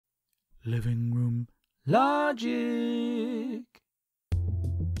Living Room Logic.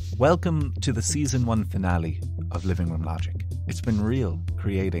 Welcome to the Season 1 finale of Living Room Logic. It's been real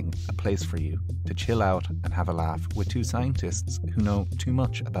creating a place for you to chill out and have a laugh with two scientists who know too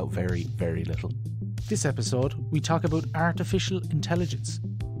much about very, very little. This episode, we talk about artificial intelligence,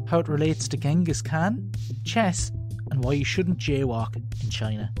 how it relates to Genghis Khan, chess, and why you shouldn't jaywalk in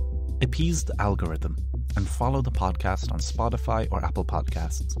China. Appease the algorithm and follow the podcast on Spotify or Apple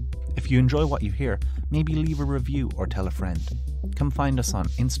Podcasts. If you enjoy what you hear, maybe leave a review or tell a friend. Come find us on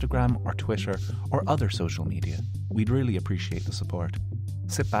Instagram or Twitter or other social media. We'd really appreciate the support.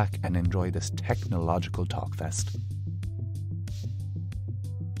 Sit back and enjoy this technological talkfest.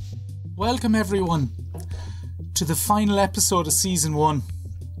 Welcome everyone to the final episode of Season 1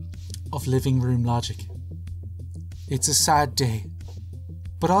 of Living Room Logic. It's a sad day,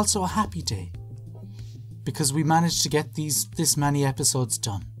 but also a happy day, because we managed to get this many episodes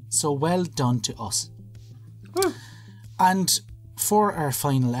done. So well done to us. Woo. And for our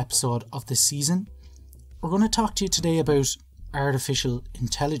final episode of this season, we're going to talk to you today about artificial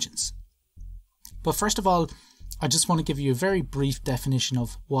intelligence. But first of all, I just want to give you a very brief definition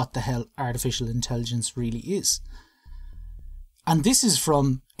of what the hell artificial intelligence really is. And this is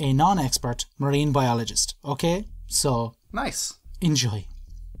from a non-expert marine biologist, okay? So, nice. Enjoy.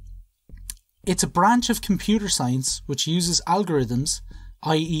 It's a branch of computer science which uses algorithms,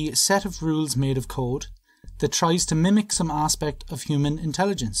 i.e. a set of rules made of code, that tries to mimic some aspect of human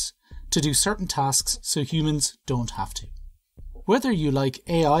intelligence to do certain tasks so humans don't have to. Whether you like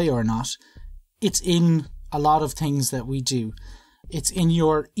AI or not, it's in a lot of things that we do. It's in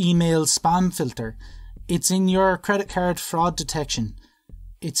your email spam filter. It's in your credit card fraud detection.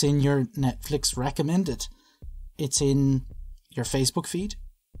 It's in your Netflix recommended. It's in your Facebook feed.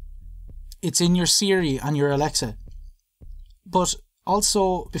 It's in your Siri and your Alexa. But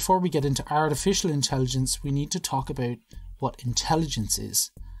also, before we get into artificial intelligence, we need to talk about what intelligence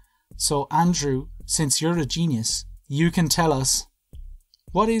is. So, Andrew, since you're a genius, you can tell us,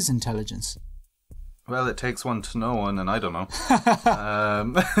 what is intelligence? Well, it takes one to know one, and I don't know.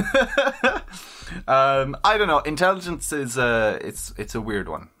 I don't know. Intelligence is it's a weird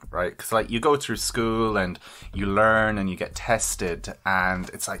one, right? Because like you go through school and you learn and you get tested, and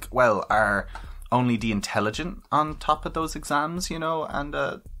it's like, well, are only the intelligent on top of those exams, you know? And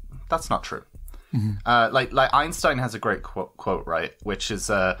that's not true. Mm-hmm. Like Einstein has a great quote, right? Which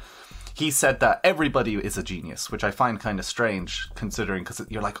is he said that everybody is a genius, which I find kind of strange, considering, because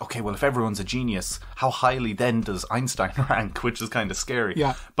you're like, okay, well, if everyone's a genius, how highly then does Einstein rank? Which is kind of scary.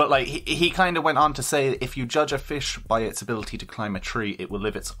 Yeah. But like he kind of went on to say, if you judge a fish by its ability to climb a tree, it will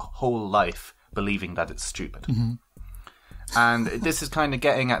live its whole life believing that it's stupid. Mm-hmm. And this is kind of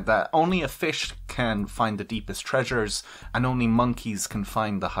getting at that only a fish can find the deepest treasures, and only monkeys can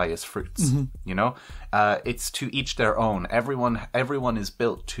find the highest fruits. Mm-hmm. You know, it's to each their own. Everyone is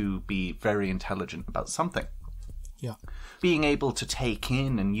built to be very intelligent about something. Yeah, being able to take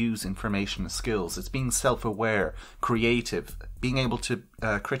in and use information and skills. It's being self-aware, creative, being able to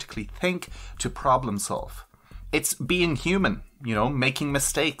critically think, to problem solve. It's being human, you know, making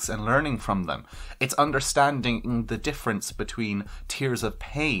mistakes and learning from them. It's understanding the difference between tears of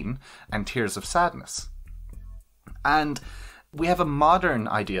pain and tears of sadness. And we have a modern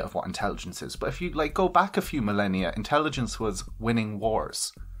idea of what intelligence is. But if you go back a few millennia, intelligence was winning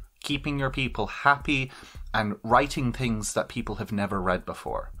wars, keeping your people happy, and writing things that people have never read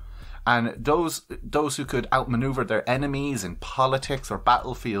before. And those who could outmaneuver their enemies in politics or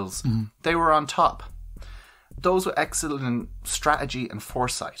battlefields, they were on top. Those with excellent strategy and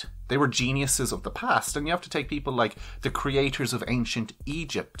foresight. They were geniuses of the past. And you have to take people like the creators of ancient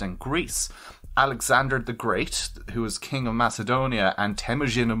Egypt and Greece. Alexander the Great, who was king of Macedonia, and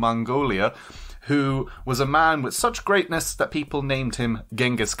Temujin of Mongolia, who was a man with such greatness that people named him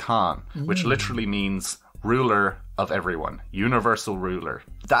Genghis Khan, which literally means ruler of everyone, universal ruler.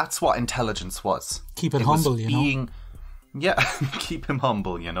 That's what intelligence was. Keep it humble, you know. Yeah, keep him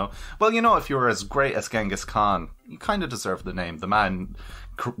humble, you know. Well, you know, if you were as great as Genghis Khan, you kind of deserve the name. The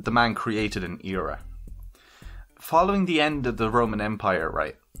man created an era. Following the end of the Roman Empire,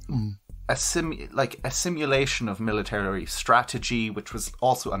 right? A simulation of military strategy, which was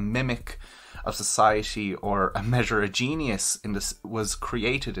also a mimic of society or a measure of genius was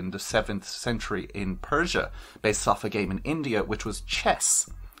created in the 7th century in Persia, based off a game in India, which was chess.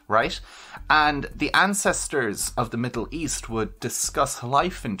 Right? And the ancestors of the Middle East would discuss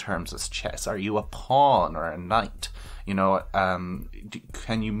life in terms of chess. Are you a pawn or a knight? You know,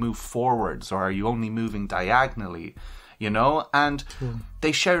 can you move forwards, or are you only moving diagonally? You know, and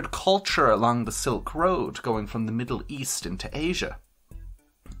they shared culture along the Silk Road, going from the Middle East into Asia.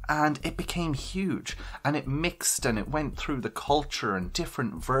 And it became huge, and it mixed, and it went through the culture, and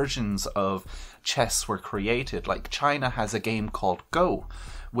different versions of chess were created. Like China has a game called Go,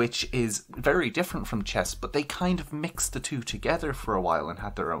 which is very different from chess, but they kind of mixed the two together for a while and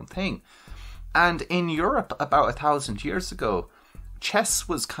had their own thing. And in Europe, about 1,000 years ago, chess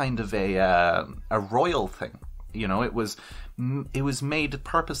was kind of a royal thing. You know, it was made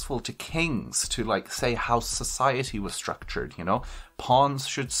purposeful to kings to, like, say how society was structured. You know, pawns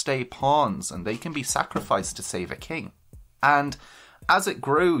should stay pawns, and they can be sacrificed to save a king. And as it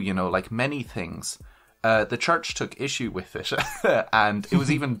grew, you know, like many things, the church took issue with it, and it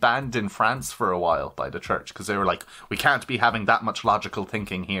was even banned in France for a while by the church, because they were like, we can't be having that much logical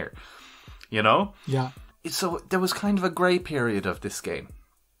thinking here. You know? Yeah. So there was kind of a grey period of this game.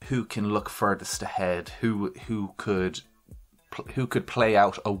 Who can look furthest ahead? Who could play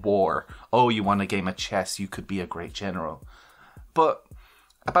out a war? Oh, you won a game of chess, you could be a great general. But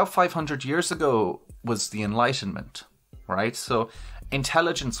about 500 years ago was the Enlightenment, right? So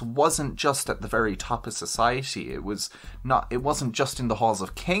intelligence wasn't just at the very top of society. It wasn't just in the halls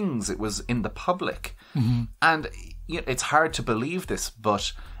of kings. It was in the public. Mm-hmm. And it's hard to believe this,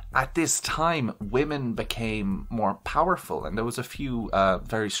 but at this time, women became more powerful, and there was a few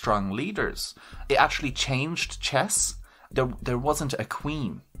very strong leaders. It actually changed chess. There wasn't a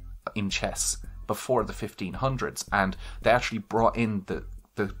queen in chess before the 1500s, and they actually brought in the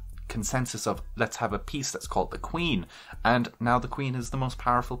consensus of, let's have a piece that's called the queen, and now the queen is the most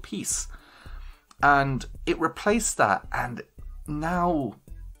powerful piece. And it replaced that, and now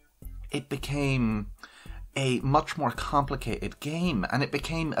it became a much more complicated game, and it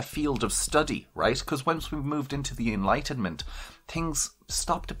became a field of study, right? Because once we moved into the Enlightenment, things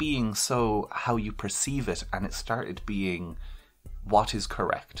stopped being so how you perceive it, and it started being what is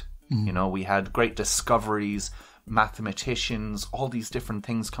correct. Mm. You know, we had great discoveries, mathematicians, all these different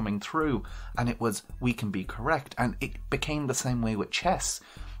things coming through, and it was, we can be correct. And it became the same way with chess.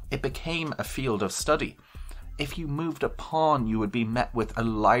 It became a field of study. If you moved a pawn, you would be met with a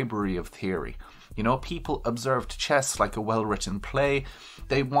library of theory. You know, people observed chess like a well-written play.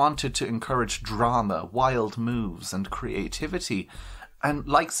 They wanted to encourage drama, wild moves, and creativity. And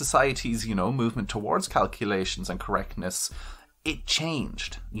like society's, you know, movement towards calculations and correctness, it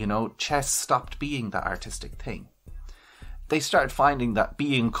changed. You know, chess stopped being that artistic thing. They started finding that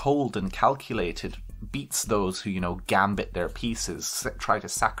being cold and calculated beats those who, you know, gambit their pieces, try to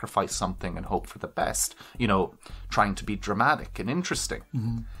sacrifice something and hope for the best, you know, trying to be dramatic and interesting.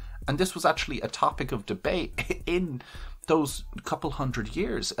 Mm-hmm. And this was actually a topic of debate in those couple hundred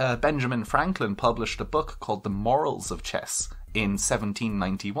years. Benjamin Franklin published a book called The Morals of Chess in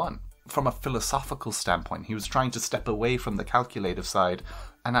 1791. From a philosophical standpoint, he was trying to step away from the calculative side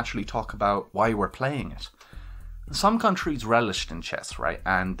and actually talk about why we're playing it. Some countries relished in chess, right?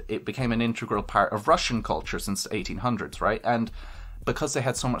 And it became an integral part of Russian culture since the 1800s, right? And because they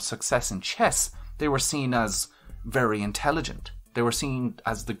had so much success in chess, they were seen as very intelligent. They were seen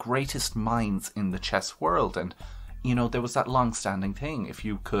as the greatest minds in the chess world. And, you know, there was that long-standing thing. If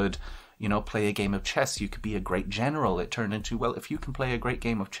you could, you know, play a game of chess, you could be a great general. It turned into, well, if you can play a great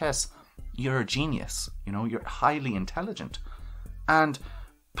game of chess, you're a genius. You know, you're highly intelligent. And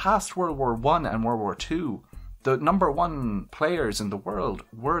past World War I and World War II, the number one players in the world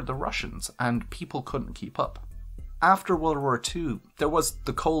were the Russians, and people couldn't keep up. After World War II, there was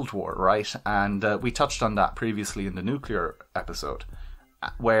the Cold War, right? And we touched on that previously in the nuclear episode,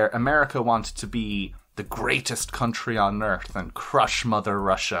 where America wanted to be the greatest country on earth and crush Mother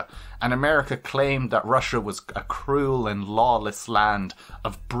Russia. And America claimed that Russia was a cruel and lawless land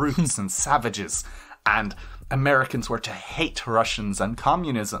of brutes and savages, and Americans were to hate Russians and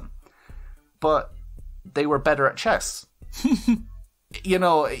communism. But they were better at chess. You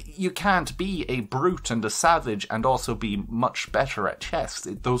know, you can't be a brute and a savage and also be much better at chess.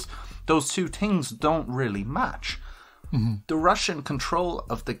 Those two things don't really match. Mm-hmm. The Russian control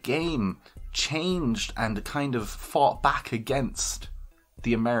of the game changed and kind of fought back against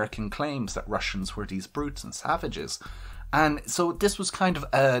the American claims that Russians were these brutes and savages. And so this was kind of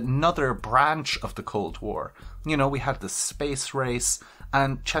another branch of the Cold War. You know, we had the space race,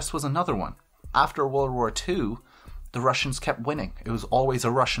 and chess was another one. After World War II, the Russians kept winning. It was always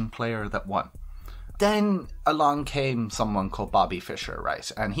a Russian player that won. Then along came someone called Bobby Fischer, right?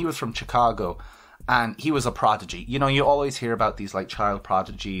 And he was from Chicago, and he was a prodigy. You know, you always hear about these, like, child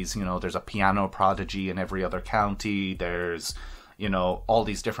prodigies. You know, there's a piano prodigy in every other county. There's, you know, all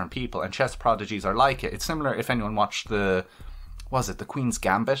these different people. And chess prodigies are like it. It's similar if anyone watched the Queen's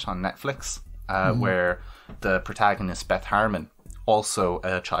Gambit on Netflix, where the protagonist, Beth Harmon, also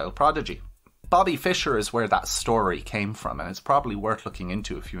a child prodigy. Bobby Fischer is where that story came from, and it's probably worth looking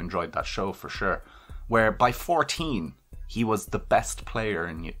into if you enjoyed that show for sure. Where by 14, he was the best player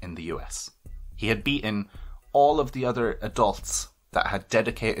in the US. He had beaten all of the other adults that had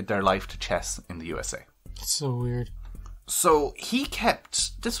dedicated their life to chess in the USA. It's so weird. So he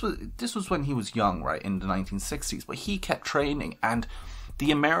kept, this was when he was young, right, in the 1960s, but he kept training, and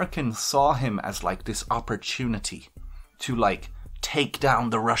the Americans saw him as like this opportunity to like take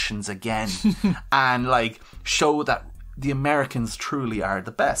down the Russians again and like show that the Americans truly are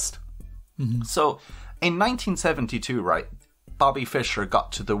the best. Mm-hmm. So in 1972, right, Bobby Fischer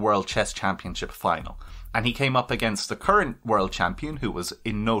got to the World Chess Championship final, and he came up against the current world champion, who was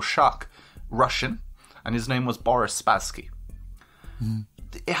in no shock Russian, and his name was Boris Spassky. Mm.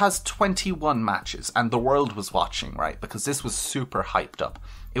 It has 21 matches, and the world was watching, right? Because this was super hyped up.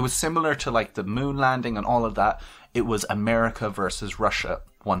 It was similar to like the moon landing and all of that. It was America versus Russia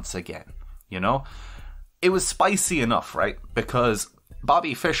once again, you know? It was spicy enough, right? Because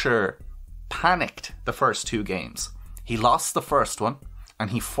Bobby Fischer panicked the first two games. He lost the first one, and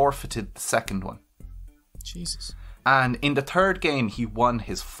he forfeited the second one. Jesus. And in the third game, he won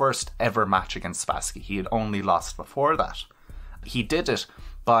his first ever match against Spassky. He had only lost before that. He did it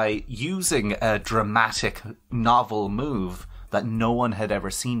by using a dramatic, novel move that no one had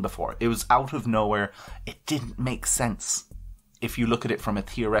ever seen before. It was out of nowhere. It didn't make sense if you look at it from a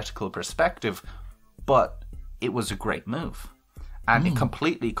theoretical perspective, but it was a great move. And it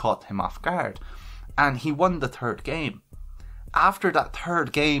completely caught him off guard. And he won the third game. After that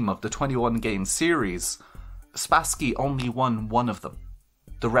third game of the 21-game series, Spassky only won one of them.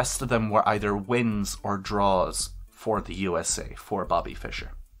 The rest of them were either wins or draws for the USA, for Bobby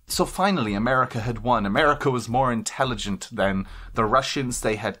Fischer. So finally, America had won. America was more intelligent than the Russians.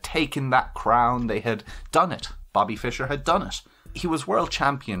 They had taken that crown. They had done it. Bobby Fischer had done it. He was world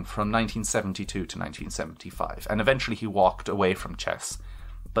champion from 1972 to 1975, and eventually he walked away from chess.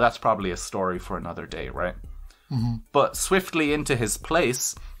 But that's probably a story for another day, right? Mm-hmm. But swiftly into his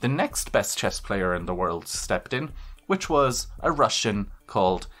place, the next best chess player in the world stepped in, which was a Russian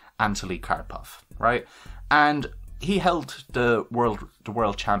called Anatoly Karpov, right? And he held the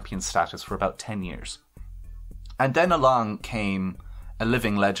world champion status for about 10 years. And then along came a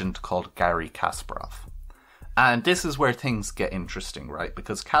living legend called Garry Kasparov. And this is where things get interesting, right?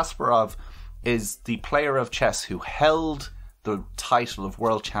 Because Kasparov is the player of chess who held the title of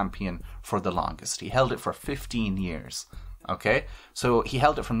world champion for the longest. He held it for 15 years. Okay? So he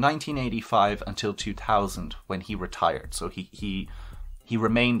held it from 1985 until 2000 when he retired. So he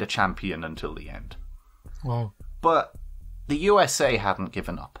remained a champion until the end. Wow. But the USA hadn't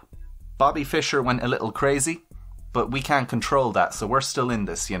given up. Bobby Fischer went a little crazy, but we can't control that, so we're still in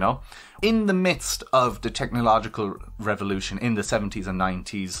this, you know? In the midst of the technological revolution in the 70s and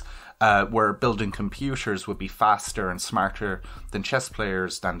 90s, where building computers would be faster and smarter than chess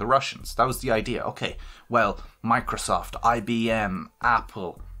players than the Russians. That was the idea. Okay, well, Microsoft, IBM,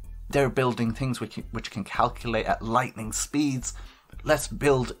 Apple, they're building things which can calculate at lightning speeds. Let's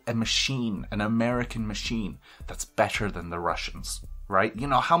build a machine, an American machine, that's better than the Russians, right? You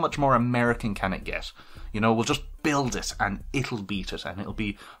know, how much more American can it get? You know, we'll just build it and it'll beat it, and it'll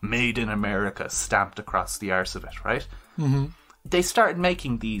be made in America, stamped across the arse of it, right? Mm-hmm. They started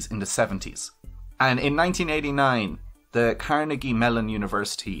making these in the 70s. And in 1989, the Carnegie Mellon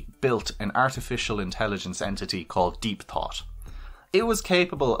University built an artificial intelligence entity called Deep Thought. It was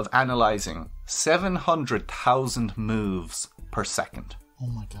capable of analysing 700,000 moves per second. Oh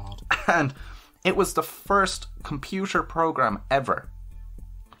my God. And it was the first computer program ever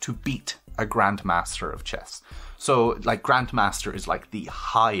to beat a grandmaster of chess. So, like, grandmaster is like the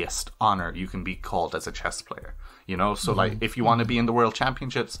highest honor you can be called as a chess player. You know, so like if you want to be in the world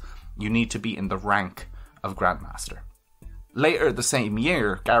championships, you need to be in the rank of grandmaster. Later the same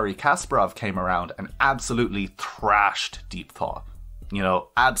year, Garry Kasparov came around and absolutely thrashed Deep Thought. You know,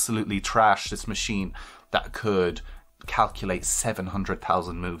 absolutely trashed this machine that could calculate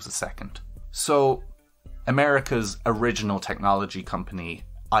 700,000 moves a second. So America's original technology company,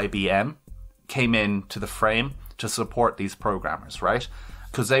 IBM, came into the frame to support these programmers, right?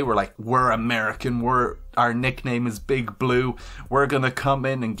 Because they were like, we're American, our nickname is Big Blue, we're going to come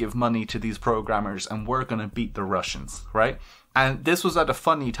in and give money to these programmers and we're going to beat the Russians, right? And this was at a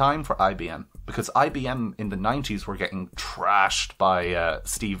funny time for IBM, because IBM in the 90s were getting trashed by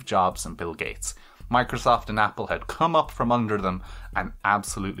Steve Jobs and Bill Gates. Microsoft and Apple had come up from under them and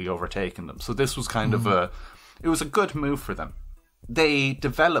absolutely overtaken them. So this was kind of it was a good move for them. They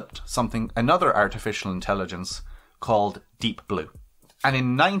developed another artificial intelligence called Deep Blue. And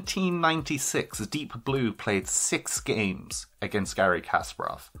in 1996, Deep Blue played 6 games against Garry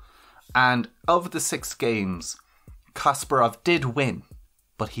Kasparov. And of the 6 games, Kasparov did win,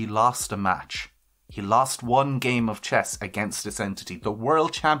 but he lost a match. He lost one game of chess against this entity. The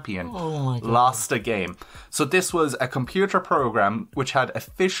world champion lost a game. So this was a computer program which had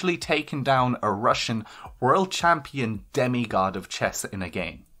officially taken down a Russian world champion demigod of chess in a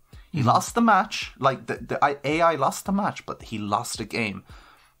game. He lost the match, like the AI lost the match, but he lost a game.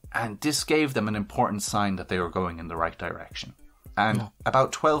 And this gave them an important sign that they were going in the right direction. And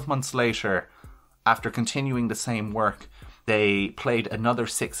about 12 months later, after continuing the same work, they played another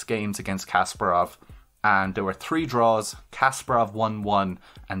 6 games against Kasparov, and there were 3 draws. Kasparov won 1,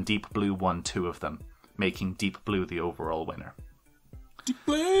 and Deep Blue won 2 of them, making Deep Blue the overall winner. Deep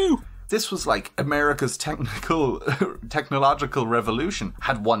Blue! This was like America's technological revolution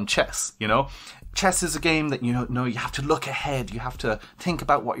had won chess, you know? Chess is a game that, you know, you have to look ahead, you have to think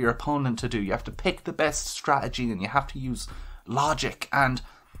about what your opponent to do, you have to pick the best strategy, and you have to use logic. And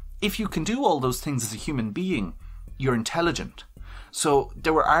if you can do all those things as a human being, you're intelligent. So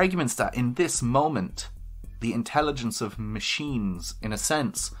there were arguments that in this moment, the intelligence of machines, in a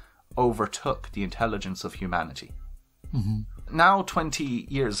sense, overtook the intelligence of humanity. Now, 20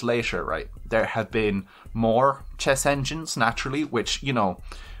 years later, right, there have been more chess engines, naturally, which, you know,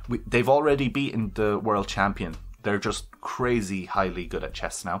 they've already beaten the world champion. They're just crazy highly good at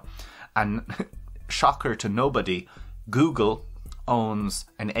chess now. And shocker to nobody, Google owns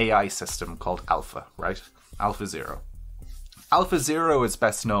an AI system called Alpha, right? AlphaZero. AlphaZero is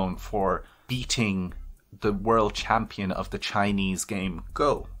best known for beating the world champion of the Chinese game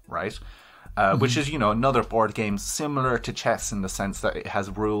Go, right? Which is, you know, another board game similar to chess in the sense that it has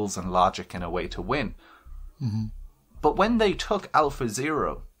rules and logic and a way to win. But when they took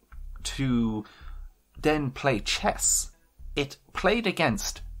AlphaZero to then play chess, it played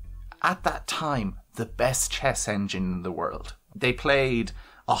against, at that time, the best chess engine in the world. They played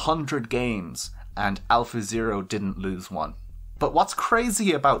 100 games and AlphaZero didn't lose one. But what's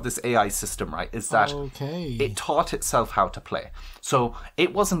crazy about this AI system, right, is that it taught itself how to play. So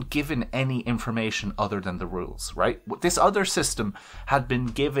it wasn't given any information other than the rules, right? This other system had been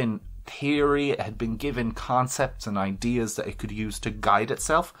given theory, it had been given concepts and ideas that it could use to guide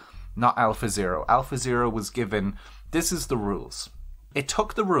itself, not AlphaZero. AlphaZero was given, this is the rules. It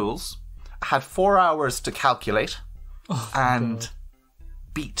took the rules, had 4 hours to calculate, and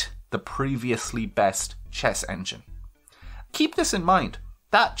beat the previously best chess engine. Keep this in mind.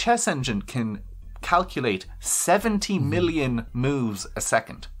 That chess engine can calculate 70 million moves a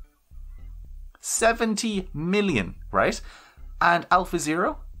second. 70 million, right? And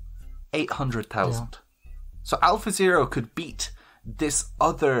AlphaZero, 800,000. So AlphaZero could beat this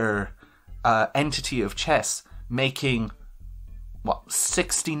other entity of chess, making,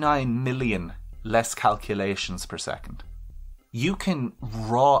 69 million less calculations per second. You can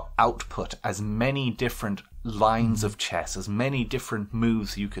raw output as many different lines of chess, as many different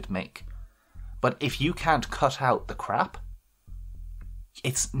moves you could make. But if you can't cut out the crap,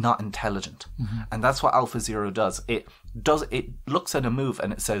 it's not intelligent. And that's what AlphaZero does. It looks at a move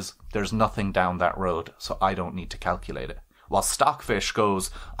and it says, there's nothing down that road, so I don't need to calculate it. While Stockfish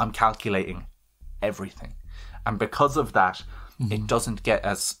goes, I'm calculating everything. And because of that, it doesn't get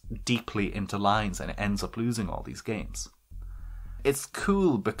as deeply into lines and it ends up losing all these games. It's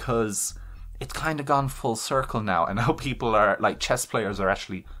cool because it's kind of gone full circle now, and now people are, like, chess players are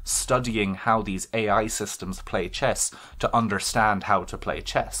actually studying how these AI systems play chess to understand how to play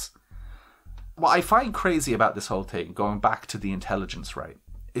chess. What I find crazy about this whole thing, going back to the intelligence, right,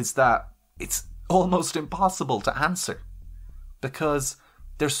 is that it's almost impossible to answer because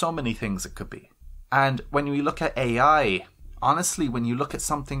there's so many things it could be. And when we look at AI, honestly, when you look at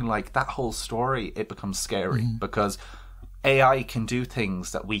something like that whole story, it becomes scary because AI can do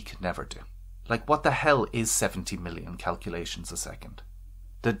things that we could never do. Like, what the hell is 70 million calculations a second?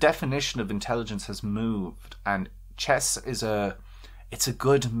 The definition of intelligence has moved, and chess is it's a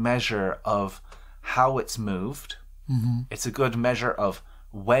good measure of how it's moved. It's a good measure of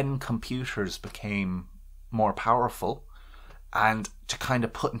when computers became more powerful, and to kind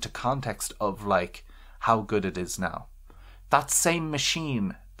of put into context of, like, how good it is now. That same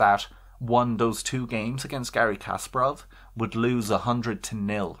machine that won those 2 games against Garry Kasparov would lose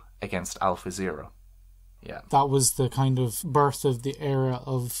 100-0 against AlphaZero. Yeah. That was the kind of birth of the era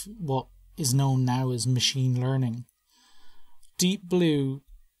of what is known now as machine learning. Deep Blue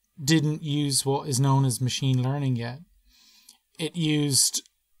didn't use what is known as machine learning yet. It used,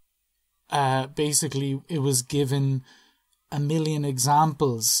 basically, it was given a million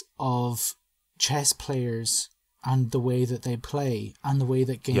examples of chess players and the way that they play and the way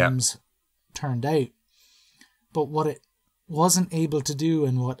that games turned out. But what wasn't able to do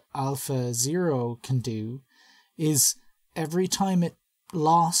and what Alpha Zero can do is every time it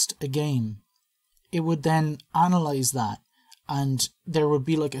lost a game, it would then analyze that, and there would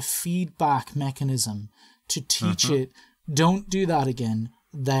be like a feedback mechanism to teach it, don't do that again,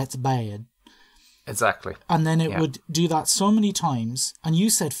 that's bad. Exactly. And then it would do that so many times, and you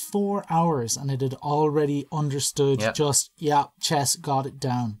said 4 hours, and it had already understood chess, got it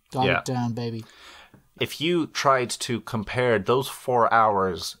down, baby. If you tried to compare those 4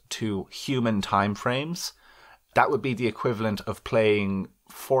 hours to human time frames, that would be the equivalent of playing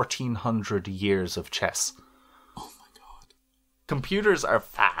 1,400 years of chess. Oh my god. Computers are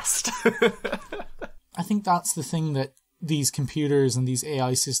fast. I think that's the thing that these computers and these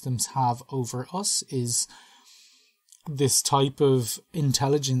AI systems have over us, is this type of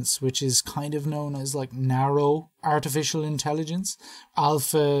intelligence, which is kind of known as like narrow artificial intelligence.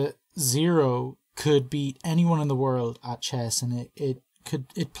 Alpha Zero could beat anyone in the world at chess, and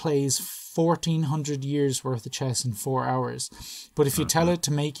it plays 1,400 years worth of chess in 4 hours. But if you tell it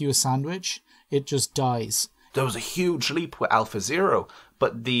to make you a sandwich, it just dies. There was a huge leap with Alpha Zero,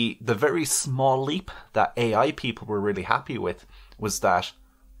 but the very small leap that AI people were really happy with was that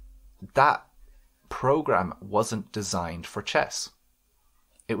program wasn't designed for chess.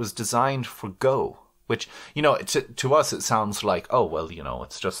 It was designed for Go, which, you know, to us it sounds like, oh, well, you know,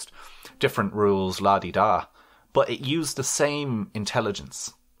 it's just different rules, la-di-da. But it used the same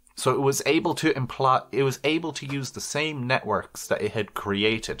intelligence. So it was able to use the same networks that it had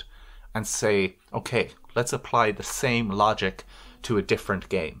created and say, okay, let's apply the same logic to a different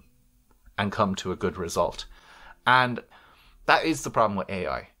game and come to a good result. And that is the problem with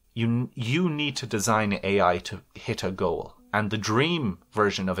AI. You need to design AI to hit a goal. And the dream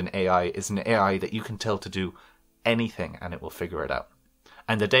version of an AI is an AI that you can tell to do anything and it will figure it out.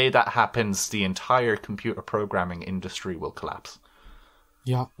 And the day that happens, the entire computer programming industry will collapse.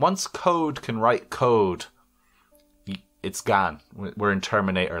 Yeah. Once code can write code, it's gone. We're in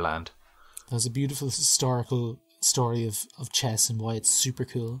Terminator land. There's a beautiful historical story of chess and why it's super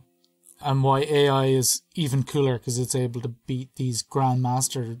cool. And why AI is even cooler, because it's able to beat these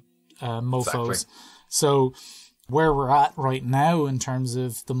grandmaster mofos. Exactly. So where we're at right now in terms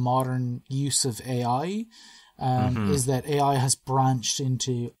of the modern use of AI is that AI has branched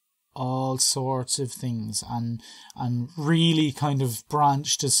into all sorts of things and really kind of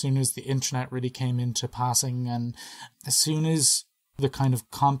branched as soon as the internet really came into passing, and as soon as the kind of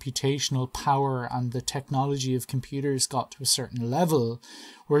computational power and the technology of computers got to a certain level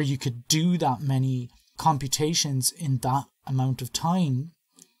where you could do that many computations in that amount of time,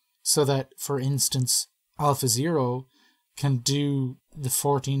 so that, for instance, AlphaZero can do the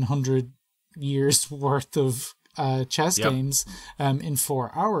 1,400 years worth of chess games in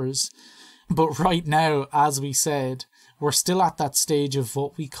 4 hours. But right now, as we said, we're still at that stage of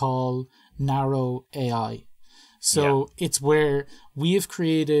what we call narrow AI. So it's where we have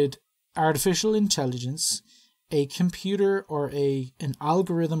created artificial intelligence, a computer or an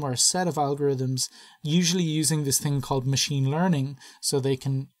algorithm or a set of algorithms, usually using this thing called machine learning, so they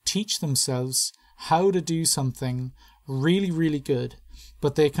can teach themselves how to do something really, really good,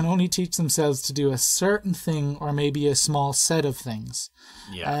 but they can only teach themselves to do a certain thing or maybe a small set of things.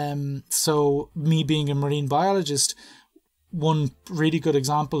 So me being a marine biologist, one really good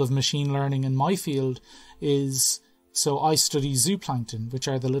example of machine learning in my field is, so I study zooplankton, which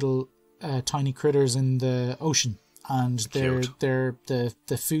are the little tiny critters in the ocean, and they're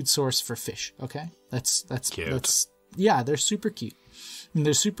the food source for fish. Okay, that's cute. They're super cute, and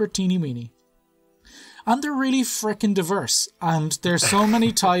they're super teeny weeny, and they're really frickin' diverse. And there's so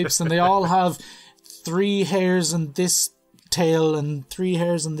many types, and they all have 3 hairs in this tail and 3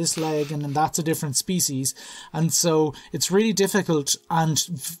 hairs in this leg, and then that's a different species. And so it's really difficult, and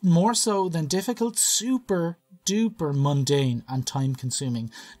more so than difficult, super duper mundane and time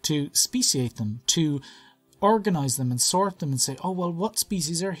consuming to speciate them, to organize them and sort them and say, oh, well, what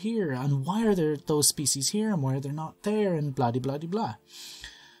species are here and why are there those species here and why are they not there, and blah, blah, blah, blah.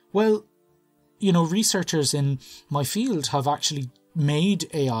 Well, you know, researchers in my field have actually made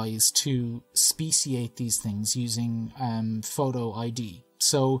AIs to speciate these things using photo ID.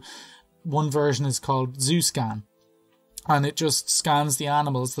 So one version is called ZooScan, and it just scans the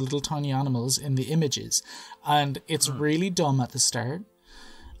animals, the little tiny animals in the images, and it's really dumb at the start,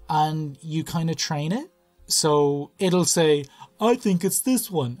 and you kind of train it. So it'll say, I think it's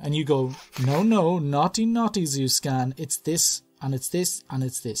this one, and you go, no, naughty ZooScan, it's this, and it's this, and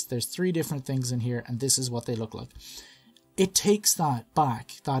it's this. There's 3 different things in here, and this is what they look like. It takes that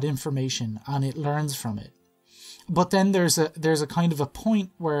back, that information, and it learns from it. But then there's a kind of a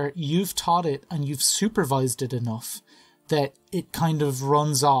point where you've taught it and you've supervised it enough that it kind of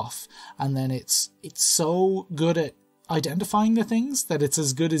runs off, and then it's so good at identifying the things that it's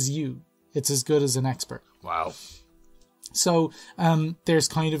as good as you. It's as good as an expert. Wow. So there's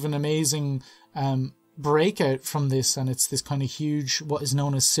kind of an amazing breakout from this, and it's this kind of huge, what is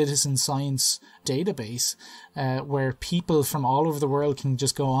known as citizen science database, where people from all over the world can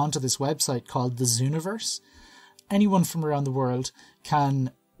just go onto this website called the Zooniverse. Anyone from around the world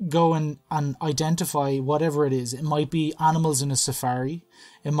can go and identify whatever it is. It might be animals in a safari.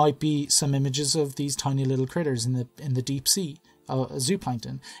 It might be some images of these tiny little critters in the deep sea,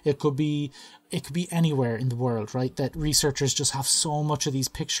 zooplankton. It could be anywhere in the world, right? That researchers just have so much of these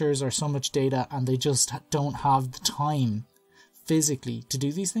pictures or so much data, and they just don't have the time physically to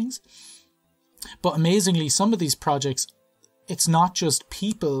do these things. But amazingly, some of these projects, it's not just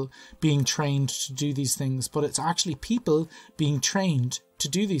people being trained to do these things, but it's actually people being trained to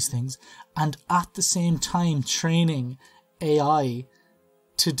do these things, and at the same time training AI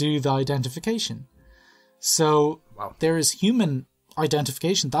to do the identification. So wow. There is human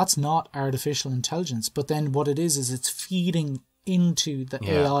identification. That's not artificial intelligence. But then what it is it's feeding into the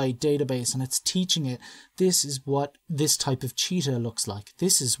AI database, and it's teaching it, this is what this type of cheetah looks like.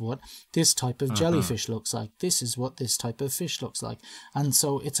 This is what this type of jellyfish looks like. This is what this type of fish looks like. And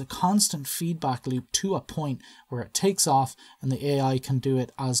so it's a constant feedback loop to a point where it takes off and the AI can do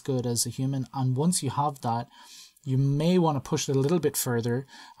it as good as a human. And once you have that, you may want to push it a little bit further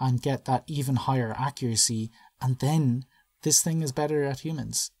and get that even higher accuracy. And then this thing is better at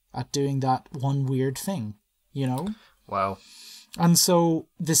humans at doing that one weird thing, you know? Wow. And so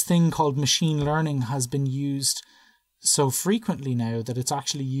this thing called machine learning has been used so frequently now that it's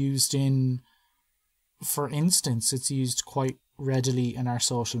actually used in, for instance, it's used quite readily in our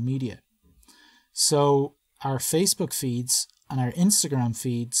social media. So our Facebook feeds and our Instagram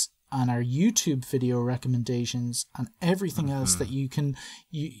feeds and our YouTube video recommendations and everything else that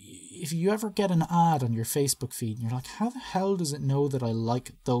if you ever get an ad on your Facebook feed and you're like, how the hell does it know that I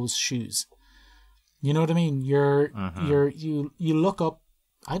like those shoes? You know what I mean? You look up,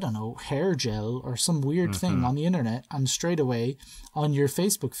 I don't know, hair gel or some weird thing on the internet, and straight away on your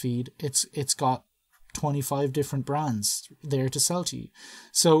Facebook feed, it's got 25 different brands there to sell to you.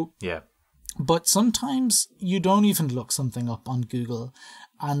 So yeah. But sometimes you don't even look something up on Google,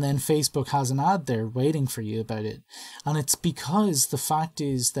 and then Facebook has an ad there waiting for you about it. And it's because the fact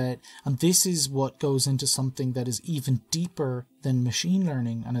is that, and this is what goes into something that is even deeper than machine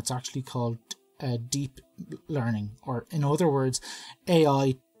learning, and it's actually called deep learning, or in other words,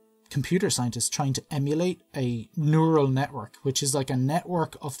 AI computer scientists trying to emulate a neural network, which is like a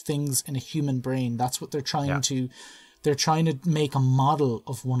network of things in a human brain. That's what they're trying to, they're trying to make a model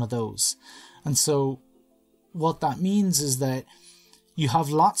of one of those. And so what that means is that you have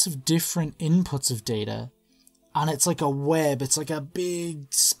lots of different inputs of data, and it's like a web. It's like a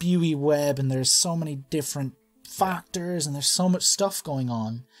big spewy web, and there's so many different factors, and there's so much stuff going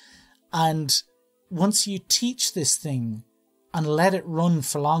on. And once you teach this thing and let it run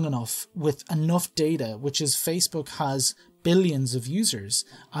for long enough with enough data, which is Facebook has billions of users,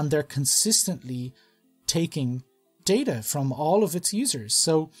 and they're consistently taking data from all of its users.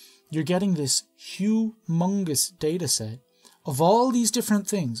 So you're getting this humongous data set of all these different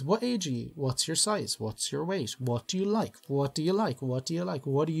things. What age are you? What's your size? What's your weight? What do you like? What do you like? What do you like?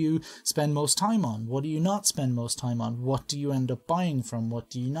 What do you spend most time on? What do you not spend most time on? What do you end up buying from?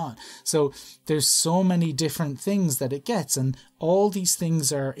 What do you not? So there's so many different things that it gets, and all these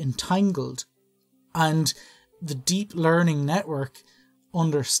things are entangled. And the deep learning network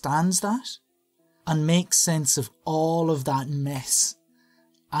understands that and makes sense of all of that mess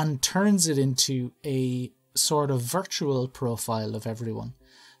and turns it into a sort of virtual profile of everyone.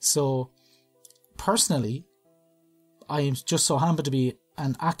 So personally, I just so happen to be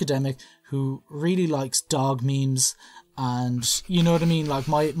an academic who really likes dog memes, and you know what I mean, like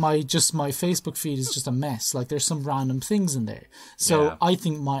my Facebook feed is just a mess. Like there's some random things in there. So I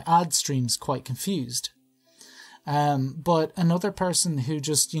think my ad stream's quite confused. But another person who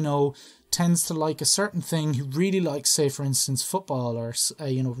just, you know, tends to like a certain thing, who really likes, say, for instance, football or,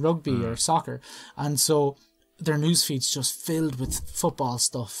 rugby or soccer. And so their newsfeed's just filled with football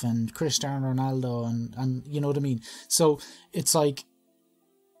stuff and Cristiano Ronaldo and you know what I mean? So it's like,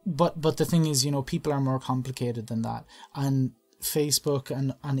 but the thing is, you know, people are more complicated than that. And Facebook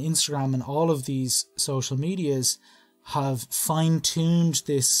and Instagram and all of these social medias have fine-tuned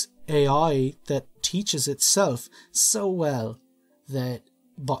this AI that teaches itself so well that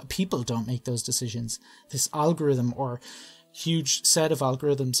but people don't make those decisions. This algorithm or huge set of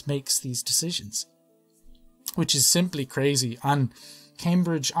algorithms makes these decisions, which is simply crazy. And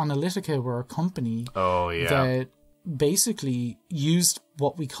Cambridge Analytica were a company that basically used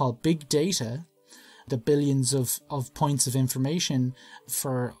what we call big data, the billions of points of information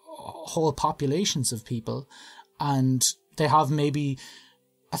for whole populations of people, and they have maybe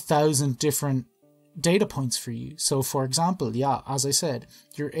 1,000 different data points for you. So for example, as I said,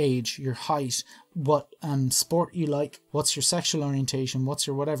 your age, your height, what sport you like, what's your sexual orientation, what's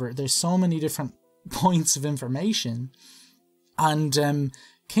your whatever. There's so many different points of information. And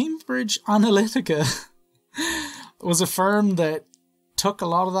Cambridge Analytica was a firm that took a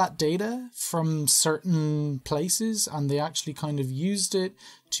lot of that data from certain places, and they actually kind of used it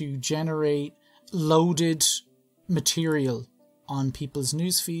to generate loaded material on people's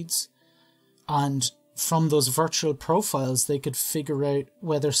news feeds. And from those virtual profiles, they could figure out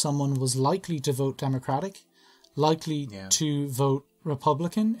whether someone was likely to vote Democratic, likely to vote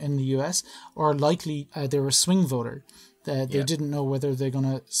Republican in the US, or likely they were a swing voter. They didn't know whether they're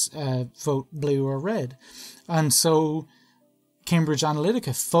going to vote blue or red. And so Cambridge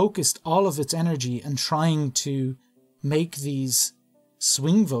Analytica focused all of its energy in trying to make these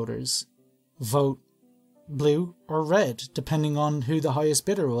swing voters vote blue or red, depending on who the highest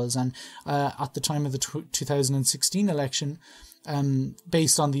bidder was. And at the time of the 2016 election,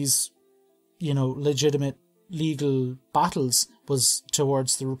 based on these, legitimate legal battles, was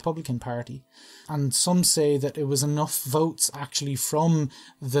towards the Republican Party. And some say that it was enough votes actually from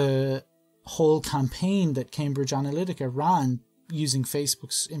the whole campaign that Cambridge Analytica ran using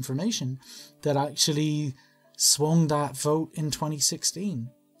Facebook's information that actually swung that vote in 2016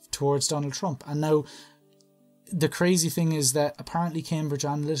 towards Donald Trump. And now the crazy thing is that apparently Cambridge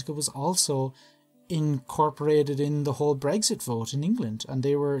Analytica was also incorporated in the whole Brexit vote in England, and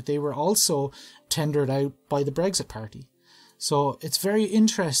they were also tendered out by the Brexit Party. So it's very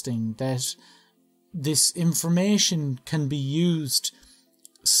interesting that this information can be used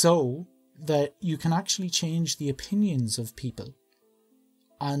so that you can actually change the opinions of people.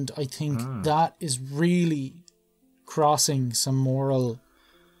 And I think that is really crossing some moral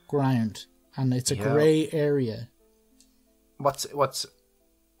ground, and it's a grey area. What's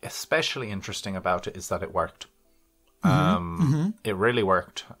especially interesting about it is that it worked. It really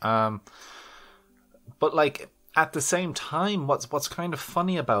worked. But like at the same time, what's kind of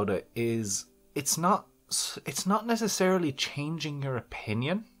funny about it is it's not necessarily changing your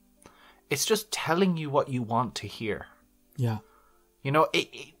opinion. It's just telling you what you want to hear. Yeah.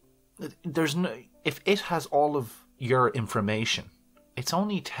 There's no, if it has all of your information, it's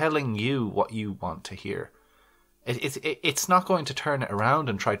only telling you what you want to hear. It's not going to turn it around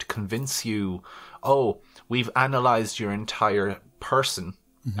and try to convince you, oh, we've analyzed your entire person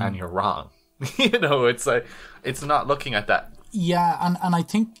and you're wrong. It's not looking at that. Yeah, and I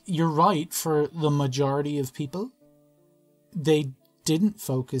think you're right. For the majority of people, they didn't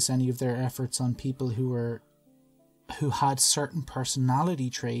focus any of their efforts on people who had certain personality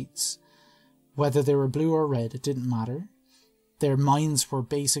traits, whether they were blue or red, it didn't matter. Their minds were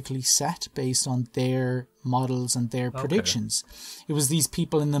basically set based on their models and their predictions. It was these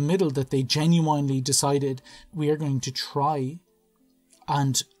people in the middle that they genuinely decided, we are going to try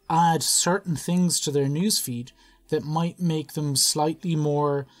and add certain things to their newsfeed that might make them slightly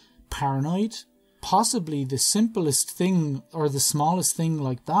more paranoid. Possibly the simplest thing or the smallest thing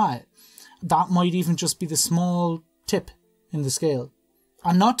like that might even just be the small tip in the scale.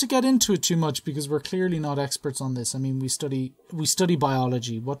 And not to get into it too much, because we're clearly not experts on this. I mean, we study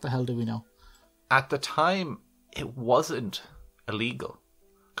biology. What the hell do we know? At the time, it wasn't illegal.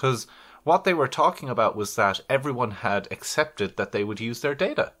 Because what they were talking about was that everyone had accepted that they would use their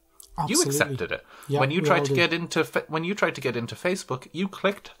data. Absolutely. You accepted it. Yeah, when you tried to get into Facebook, you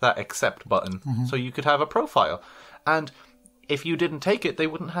clicked that accept button so you could have a profile. And if you didn't take it, they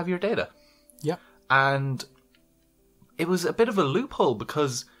wouldn't have your data. Yeah. And it was a bit of a loophole,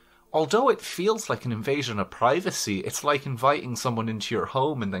 because although it feels like an invasion of privacy, it's like inviting someone into your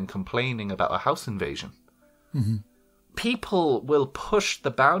home and then complaining about a house invasion. People will push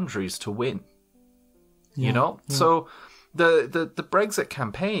the boundaries to win. Yeah. So the Brexit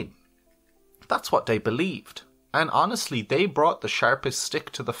campaign, that's what they believed. And honestly, they brought the sharpest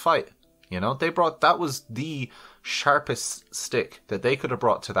stick to the fight. That was the sharpest stick that they could have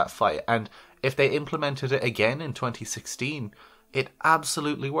brought to that fight. And if they implemented it again in 2016, it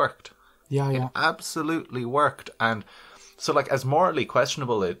absolutely worked. Yeah. It absolutely worked. And so, like, as morally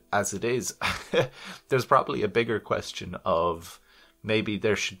questionable as it is, there's probably a bigger question of maybe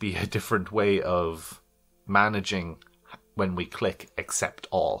there should be a different way of managing when we click accept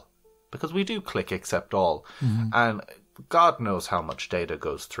all. Because we do click accept all. And God knows how much data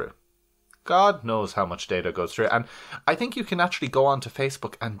goes through. God knows how much data goes through. And I think you can actually go onto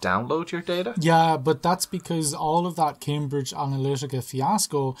Facebook and download your data. Yeah, but that's because all of that Cambridge Analytica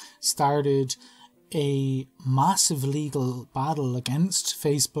fiasco started a massive legal battle against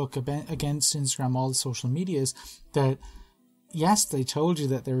Facebook, against Instagram, all the social medias, that, yes, they told you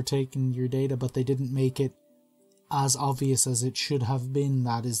that they were taking your data, but they didn't make it as obvious as it should have been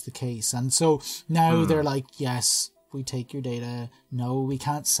that is the case. And so now they're like, yes, we take your data. No, we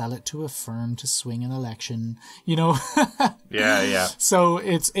can't sell it to a firm to swing an election, you know? Yeah. So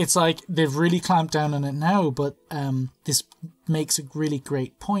it's like they've really clamped down on it now, but this makes a really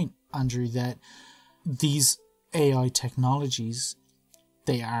great point, Andrew, that these AI technologies,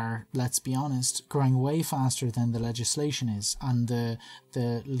 they are, let's be honest, growing way faster than the legislation is and the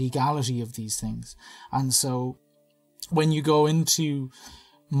legality of these things. And so when you go into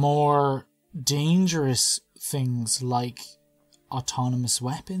more dangerous things like autonomous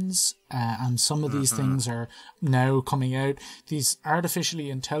weapons, and some of these things are now coming out, these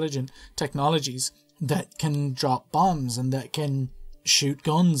artificially intelligent technologies that can drop bombs and that can shoot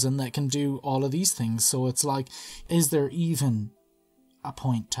guns and that can do all of these things. So it's like, is there even a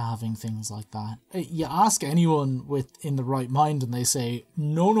point to having things like that? You ask anyone in the right mind and they say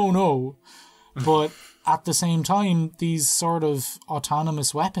no. But at the same time, these sort of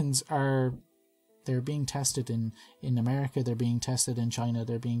autonomous weapons they're being tested in America, they're being tested in China,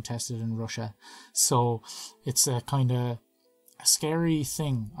 they're being tested in Russia. So it's a kind of a scary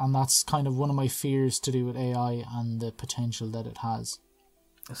thing, and that's kind of one of my fears to do with AI and the potential that it has.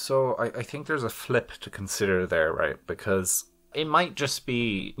 So I think there's a flip to consider there, right? Because it might just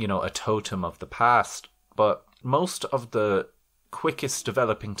be, a totem of the past, but most of the quickest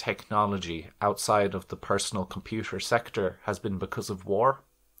developing technology outside of the personal computer sector has been because of war.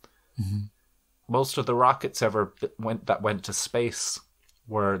 Mm-hmm. Most of the rockets that went to space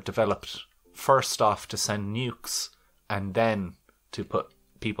were developed first off to send nukes and then to put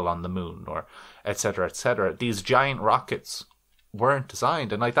people on the moon, or et cetera, et cetera. These giant rockets weren't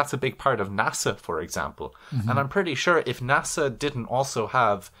designed, and that's a big part of NASA, for example. Mm-hmm. And I'm pretty sure if NASA didn't also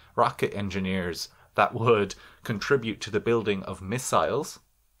have rocket engineers that would contribute to the building of missiles,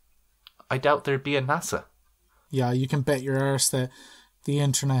 I doubt there'd be a NASA. Yeah, you can bet your arse that the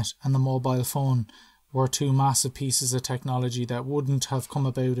internet and the mobile phone were two massive pieces of technology that wouldn't have come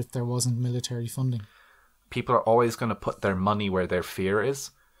about if there wasn't military funding. People are always going to put their money where their fear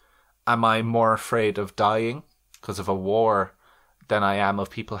is. Am I more afraid of dying because of a war than I am of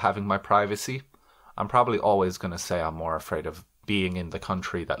people having my privacy? I'm probably always going to say I'm more afraid of being in the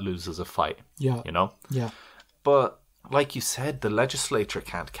country that loses a fight. Yeah. Yeah. But like you said, the legislature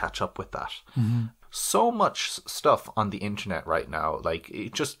can't catch up with that. Mm-hmm. So much stuff on the internet right now,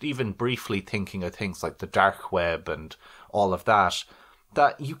 like just even briefly thinking of things like the dark web and all of that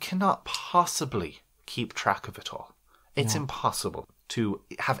you cannot possibly keep track of it all. It's impossible to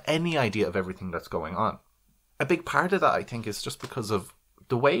have any idea of everything that's going on. A big part of that, I think, is just because of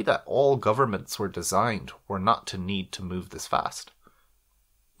the way that all governments were designed were not to need to move this fast.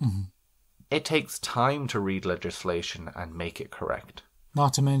 Mm-hmm. It takes time to read legislation and make it correct.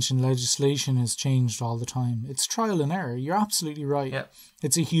 Not to mention legislation has changed all the time. It's trial and error. You're absolutely right. Yeah.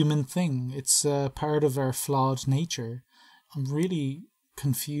 It's a human thing. It's a part of our flawed nature. I'm really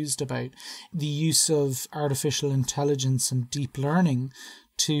confused about the use of artificial intelligence and deep learning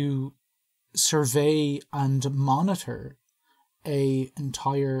to survey and monitor an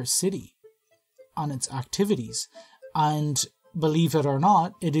entire city and its activities. And believe it or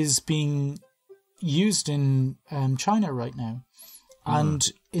not, it is being used in China right now.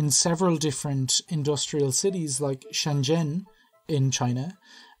 And in several different industrial cities like Shenzhen in China,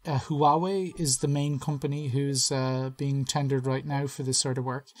 Huawei is the main company who's being tendered right now for this sort of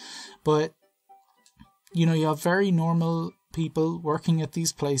work. But, you have very normal people working at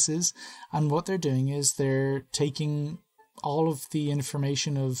these places, and what they're doing is they're taking all of the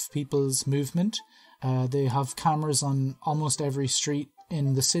information of people's movement. They have cameras on almost every street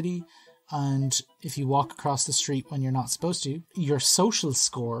in the city. And if you walk across the street when you're not supposed to, your social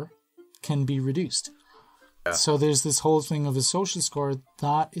score can be reduced. Yeah. So there's this whole thing of a social score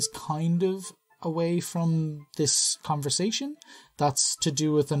that is kind of away from this conversation. That's to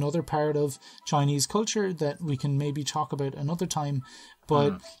do with another part of Chinese culture that we can maybe talk about another time.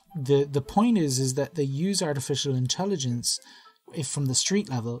 But the point is that they use artificial intelligence. If from the street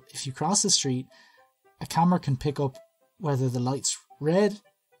level, if you cross the street, a camera can pick up whether the light's red.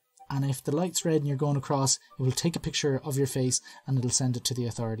 And if the light's red and you're going across, it will take a picture of your face and it'll send it to the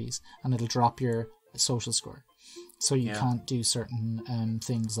authorities and it'll drop your social score. So you can't do certain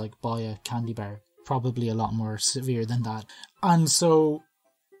things like buy a candy bar. Probably a lot more severe than that. And so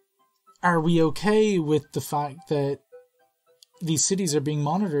are we okay with the fact that these cities are being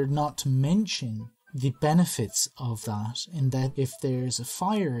monitored, not to mention the benefits of that, in that if there's a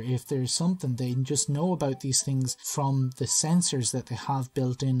fire, if there's something, they just know about these things from the sensors that they have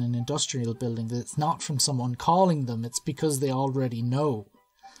built in an industrial building, that it's not from someone calling them, it's because they already know.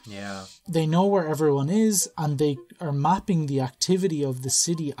 Yeah. They know where everyone is, and they are mapping the activity of the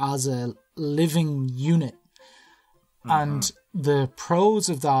city as a living unit. Mm-hmm. And the pros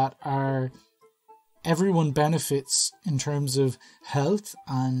of that are everyone benefits in terms of health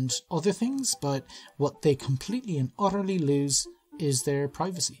and other things, but what they completely and utterly lose is their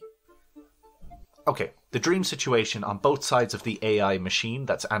privacy. Okay, the dream situation on both sides of the AI machine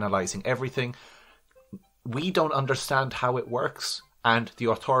that's analysing everything. We don't understand how it works, and the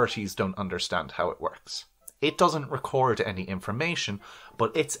authorities don't understand how it works. It doesn't record any information,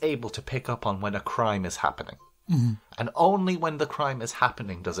 but it's able to pick up on when a crime is happening. Mm-hmm. And only when the crime is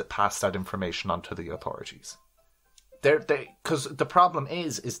happening does it pass that information on to the authorities. Because the problem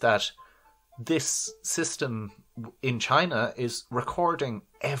is that this system in China is recording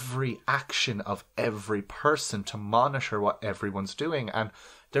every action of every person to monitor what everyone's doing. And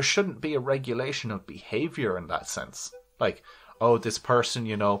there shouldn't be a regulation of behavior in that sense. Like, oh, this person,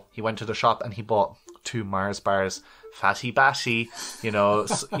 he went to the shop and he bought 2 Mars bars, fatty batty,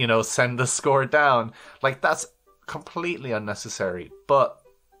 send the score down. Like, that's completely unnecessary. But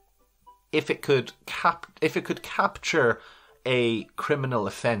if it could capture a criminal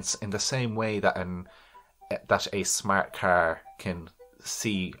offence in the same way that a smart car can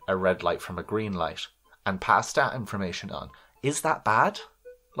see a red light from a green light and pass that information on, is that bad?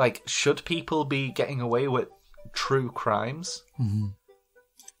 Like, should people be getting away with true crimes? Mm-hmm.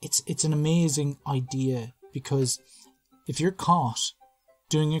 It's an amazing idea, because if you're caught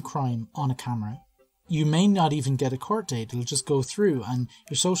doing a crime on a camera, you may not even get a court date. It'll just go through and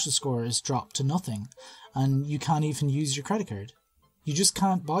your social score is dropped to nothing, and you can't even use your credit card. You just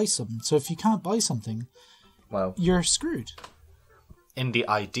can't buy something. So if you can't buy something, well, you're screwed. In the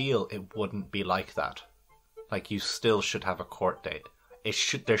ideal, it wouldn't be like that. Like, you still should have a court date.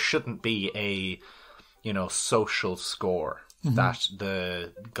 There shouldn't be a, social score that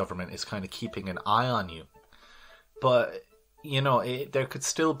the government is kind of keeping an eye on you. But, there could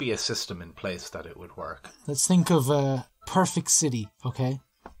still be a system in place that it would work. Let's think of a perfect city, okay?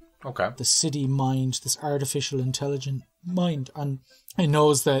 Okay. The city mind, this artificial intelligent mind. And it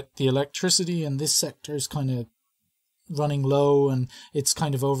knows that the electricity in this sector is kind of running low and it's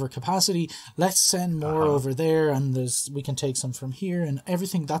kind of over capacity. Let's send more over there, and we can take some from here, and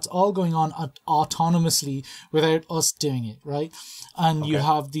everything. That's all going on autonomously without us doing it, right? And you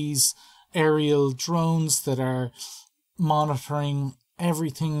have these aerial drones that are monitoring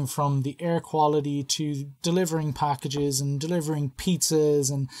everything from the air quality to delivering packages and delivering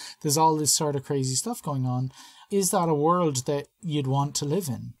pizzas, and there's all this sort of crazy stuff going on. Is that a world that you'd want to live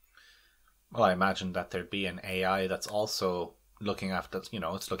in? Well, I imagine that there'd be an AI that's also looking after,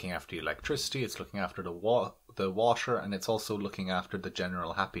 it's looking after the electricity, it's looking after the water, and it's also looking after the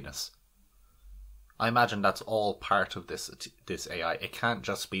general happiness. I imagine that's all part of this AI. It can't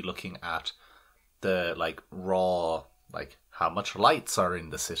just be looking at the raw, how much lights are in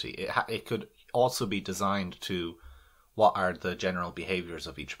the city. It could also be designed to what are the general behaviors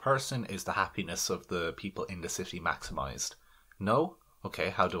of each person. Is the happiness of the people in the city maximized? No? Okay,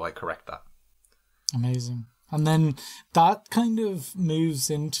 how do I correct that? Amazing. And then that kind of moves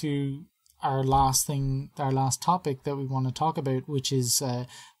into our last topic that we want to talk about, which is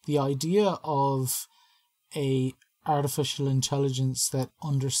the idea of a artificial intelligence that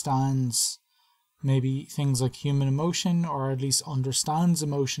understands maybe things like human emotion, or at least understands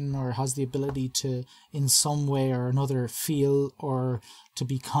emotion, or has the ability to, in some way or another, feel or to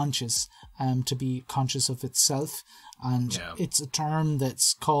be conscious of itself. And it's a term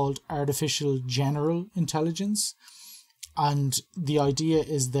that's called artificial general intelligence. And the idea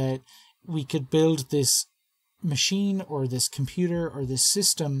is that we could build this machine or this computer or this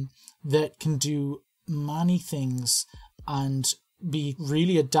system that can do many things and be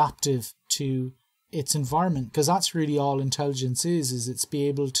really adaptive to its environment, because that's really all intelligence is it's be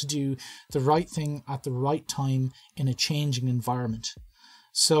able to do the right thing at the right time in a changing environment.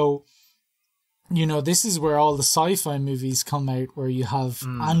 So, this is where all the sci-fi movies come out, where you have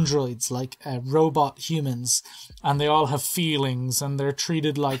androids, like robot humans, and they all have feelings and they're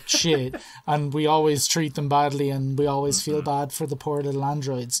treated like shit, and we always treat them badly, and we always feel bad for the poor little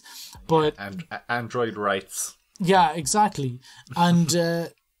androids. But and android rights. Yeah, exactly. And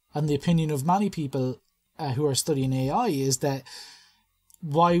the opinion of many people who are studying AI is that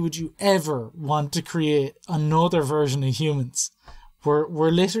why would you ever want to create another version of humans?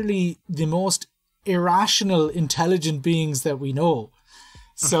 We're literally the most irrational, intelligent beings that we know.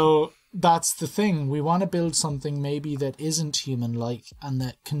 So that's the thing. We want to build something maybe that isn't human-like and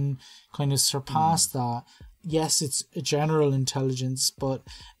that can kind of surpass that. Yes, it's a general intelligence, but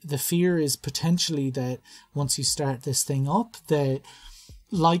the fear is potentially that once you start this thing up, that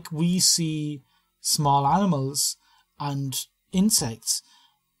like we see small animals and insects,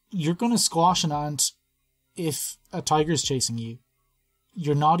 you're going to squash an ant if a tiger's chasing you.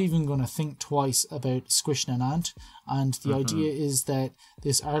 You're not even going to think twice about squishing an ant. And the idea is that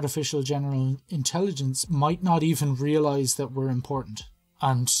this artificial general intelligence might not even realize that we're important.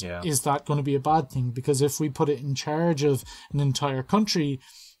 And is that going to be a bad thing? Because if we put it in charge of an entire country,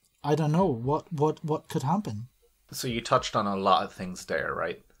 I don't know what could happen. So you touched on a lot of things there,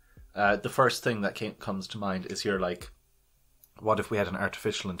 right? The first thing that comes to mind is you're like, what if we had an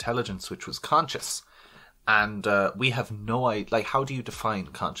artificial intelligence which was conscious? And we have no idea, like, how do you define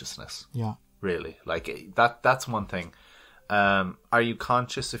consciousness? Yeah. Really? Like, that's one thing. Are you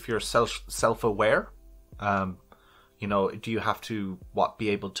conscious if you're self-aware? You know, do you have to, be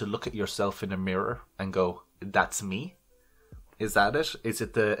able to look at yourself in a mirror and go, that's me? Is that it? Is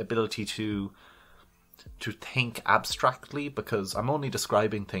it the ability to think abstractly? Because I'm only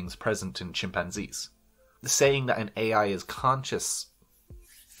describing things present in chimpanzees. Saying that an AI is conscious,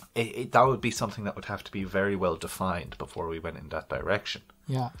 that would be something that would have to be very well defined before we went in that direction.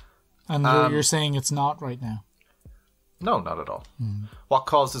 Yeah. And you're saying it's not right now? No, not at all. What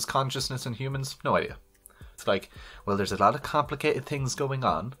causes consciousness in humans? No idea. It's like, well, there's a lot of complicated things going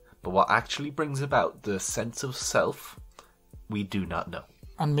on, but what actually brings about the sense of self, we do not know.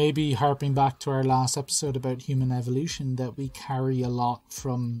 And maybe harping back to our last episode about human evolution, that we carry a lot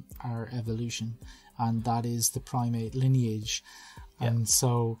from our evolution, and that is the primate lineage. And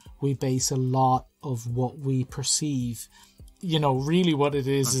so we base a lot of what we perceive. You know, really what it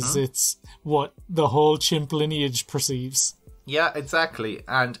is it's what the whole chimp lineage perceives. Yeah, exactly.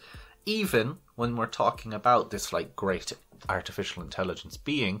 And even when we're talking about this, like, great artificial intelligence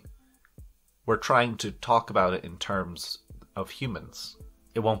being, we're trying to talk about it in terms of humans.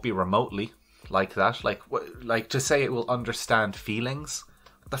 It won't be remotely like that. Like to say it will understand feelings.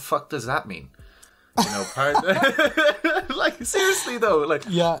 What the fuck does that mean? You know, like, seriously though, like,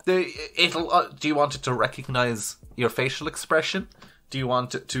 it'll. Do you want it to recognize your facial expression? Do you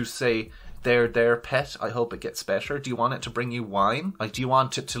want it to say, "Their pet, I hope it gets better"? Do you want it to bring you wine? Like, do you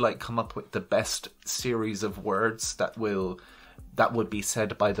want it to, like, come up with the best series of words that would be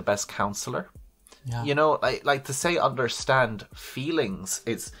said by the best counselor? Yeah. You know, like to say understand feelings,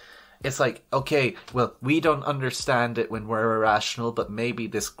 it's like, okay, well, we don't understand it when we're irrational, but maybe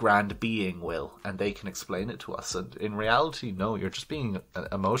this grand being will, and they can explain it to us. And in reality, no, you're just being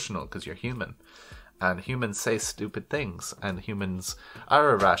emotional because you're human. And humans say stupid things, and humans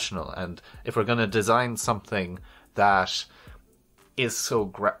are irrational. And if we're going to design something that is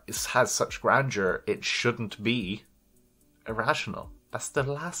has such grandeur, it shouldn't be irrational. That's the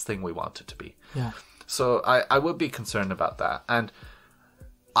last thing we want it to be. Yeah. So I would be concerned about that. And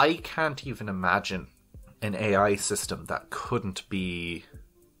I can't even imagine an AI system that couldn't be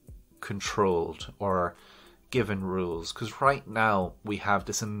controlled or given rules. Because right now we have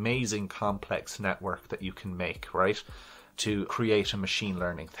this amazing complex network that you can make, right, to create a machine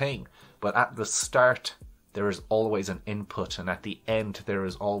learning thing. But at the start, there is always an input, and at the end, there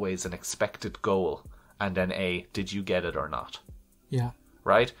is always an expected goal, and then did you get it or not? Yeah.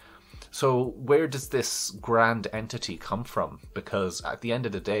 Right? So where does this grand entity come from? Because at the end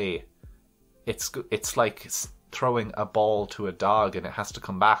of the day, it's like throwing a ball to a dog and it has to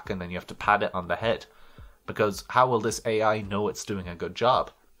come back and then you have to pat it on the head. Because how will this AI know it's doing a good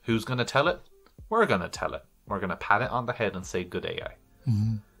job? Who's going to tell it? We're going to tell it. We're going to pat it on the head and say, good AI.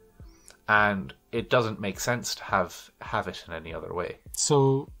 Mm-hmm. And it doesn't make sense to have it in any other way.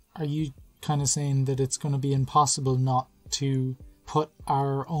 So are you kind of saying that it's going to be impossible not to put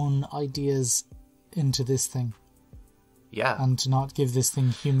our own ideas into this thing? Yeah. And to not give this thing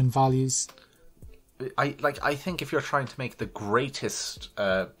human values? I think if you're trying to make the greatest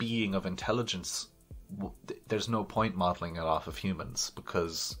being of intelligence, there's no point modelling it off of humans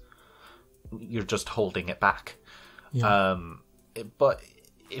because you're just holding it back. Yeah. But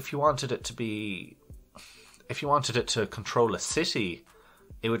if you wanted it to control a city,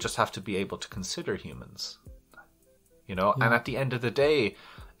 it would just have to be able to consider humans. You know, yeah. And at the end of the day,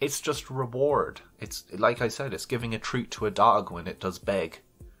 it's just reward. It's, like I said, it's giving a treat to a dog when it does beg.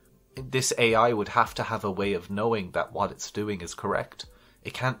 This AI would have to have a way of knowing that what it's doing is correct.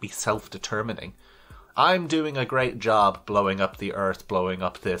 It can't be self-determining. I'm doing a great job blowing up the earth, blowing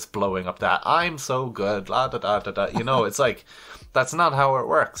up this, blowing up that. I'm so good, la da da da da. You know, it's like, that's not how it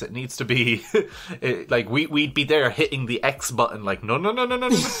works. It needs to be, like, we'd be there hitting the X button, like, no, no, no, no, no,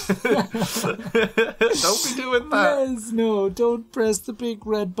 no. Don't be doing that. Yes, no, don't press the big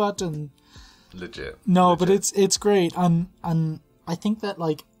red button. Legit. No, legit. but it's great, and I think that,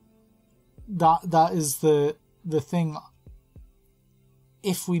 like, that is the thing.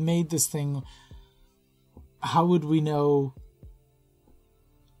 If we made this thing, how would we know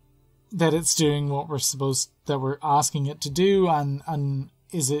that it's doing what we're asking it to do, and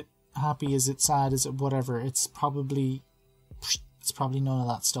is it happy, is it sad, is it whatever? It's probably none of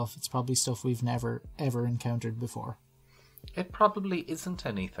that stuff. It's probably stuff we've never ever encountered before. It probably isn't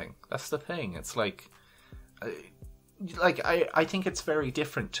anything. That's the thing. It's like I think it's very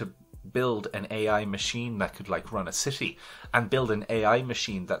different to build an AI machine that could, like, run a city, and build an AI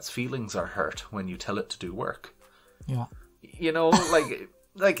machine that's feelings are hurt when you tell it to do work. Yeah. You know,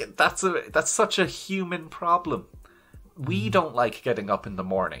 like that's such a human problem. We don't like getting up in the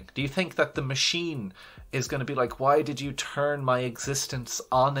morning. Do you think that the machine is going to be like, why did you turn my existence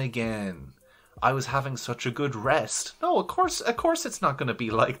on again? I was having such a good rest. No, of course it's not going to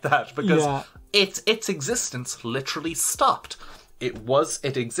be like that, because its existence literally stopped.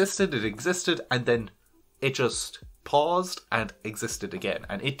 It existed, and then it just paused and existed again,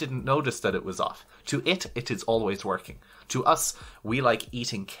 and it didn't notice that it was off. To it is always working. To us, we like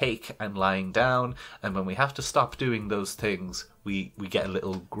eating cake and lying down, and when we have to stop doing those things, we get a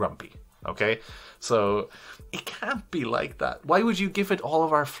little grumpy. Okay? So it can't be like that. Why would you give it all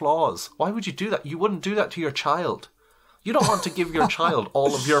of our flaws? Why would you do that? You wouldn't do that to your child. You don't want to give your child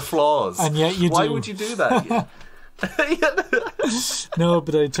all of your flaws. And yet you do. Why would you do that? No,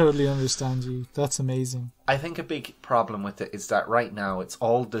 but I totally understand you. That's amazing. I think a big problem with it is that right now it's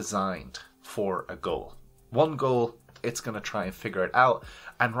all designed for a goal. One goal, it's going to try and figure it out.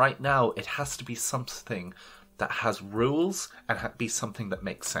 And right now it has to be something that has rules and be something that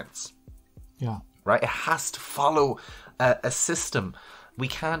makes sense. Yeah. Right? It has to follow a system. We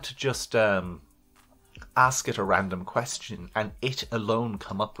can't just ask it a random question and it alone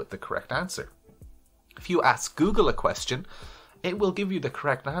come up with the correct answer. If you ask Google a question, it will give you the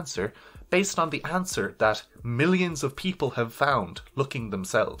correct answer based on the answer that millions of people have found looking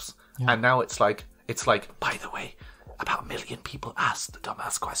themselves. Yeah. And now it's like, by the way, about 1 million people asked the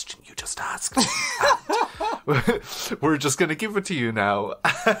dumbass question you just asked. We're just going to give it to you now.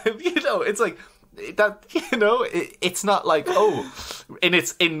 You know, it's like that, you know, it's not like, oh, and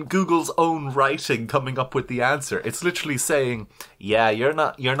it's in Google's own writing coming up with the answer. It's literally saying, yeah, you're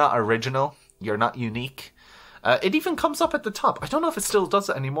not original. You're not unique. It even comes up at the top. I don't know if it still does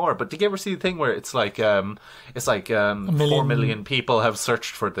it anymore, but did you ever see the thing where it's like 4 million people have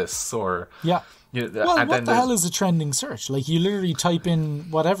searched for this, or yeah. You know, well, what the hell is a trending search? Like, you literally type in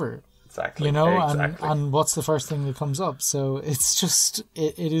whatever, exactly, you know, exactly. and what's the first thing that comes up? So it's just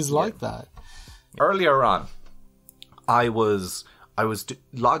it is like that. Earlier on, I was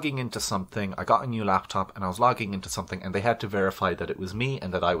logging into something. I got a new laptop and I was logging into something, and they had to verify that it was me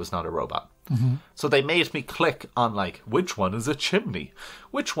and that I was not a robot. Mm-hmm. So they made me click on, like, which one is a chimney?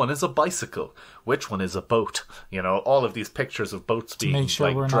 Which one is a bicycle? Which one is a boat? You know, all of these pictures of boats being, to make sure,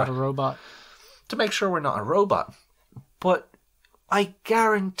 like, we're not a robot. To make sure we're not a robot. But I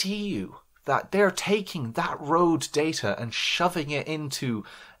guarantee you that they're taking that road data and shoving it into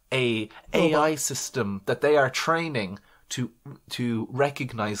a AI system that they are training to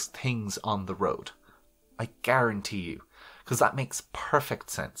recognize things on the road. I guarantee you. Because that makes perfect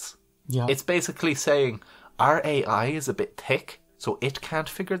sense. Yeah. It's basically saying, our AI is a bit thick, so it can't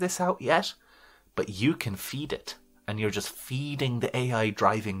figure this out yet, but you can feed it. And you're just feeding the AI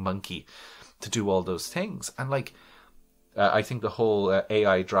driving monkey to do all those things. And, like, I think the whole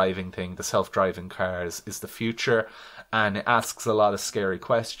AI driving thing, the self-driving cars, is the future. And it asks a lot of scary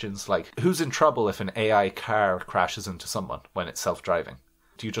questions, like, who's in trouble if an AI car crashes into someone when it's self-driving?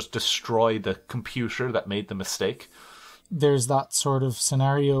 Do you just destroy the computer that made the mistake? There's that sort of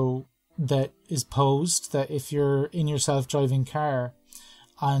scenario that is posed, that if you're in your self-driving car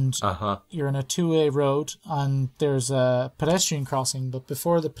and you're in a two-way road and there's a pedestrian crossing, but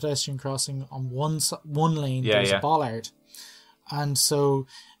before the pedestrian crossing on one lane, there's a bollard. And so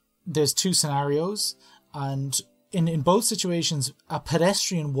there's two scenarios, and in both situations, a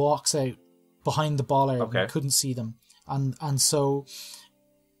pedestrian walks out behind the bollard and couldn't see them. And so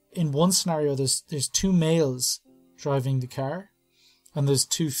in one scenario, there's two males driving the car, and there's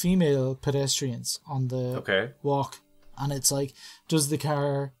two female pedestrians on the walk. And it's like, does the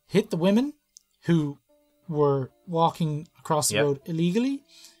car hit the women who were walking across the road illegally?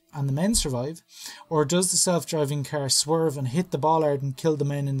 and the men survive? Or does the self-driving car swerve and hit the bollard and kill the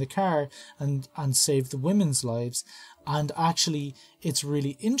men in the car and save the women's lives? And actually, it's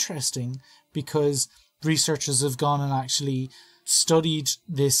really interesting because researchers have gone and actually studied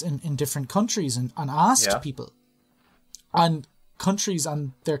this in different countries and asked people. And countries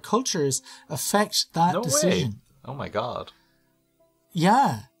and their cultures affect that decision. Way. Oh my God.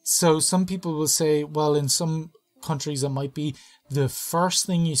 Yeah. So some people will say, well, in some countries it might be the first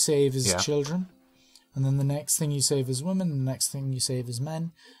thing you save is children, and then the next thing you save is women, and the next thing you save is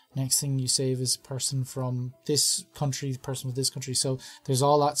men, next thing you save is person from this country, person with this country. So there's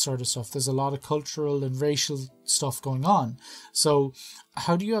all that sort of stuff. There's a lot of cultural and racial stuff going on. So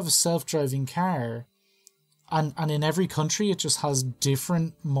how do you have a self-driving car and in every country it just has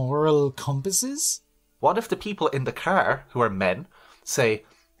different moral compasses? What if the people in the car who are men say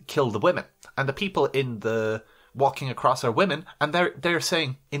kill the women, and the people in the walking across are women, and they're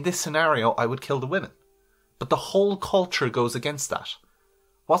saying in this scenario I would kill the women, but the whole culture goes against that?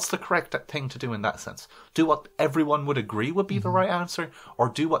 What's the correct thing to do in that sense? Do what everyone would agree would be the right answer, or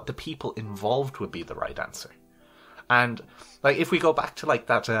do what the people involved would be the right answer? And like if we go back to like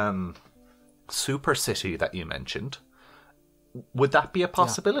that super city that you mentioned, would that be a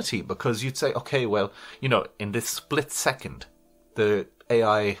possibility? Yeah. Because you'd say, okay, well, you know, in this split second, the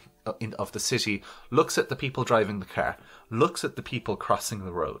AI of the city looks at the people driving the car, looks at the people crossing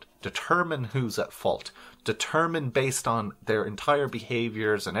the road, determine who's at fault, determine based on their entire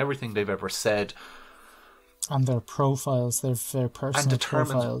behaviours and everything they've ever said, and their profiles, their personal and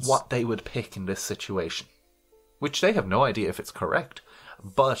determine profiles, what they would pick in this situation, which they have no idea if it's correct,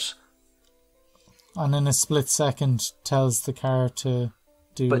 but... And in a split second tells the car to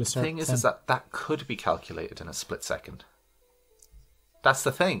do but a certain thing. But the thing is that could be calculated in a split second. That's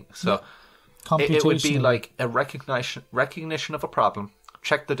the thing. So it would be like a recognition of a problem,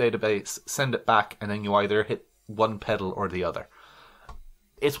 check the database, send it back, and then you either hit one pedal or the other.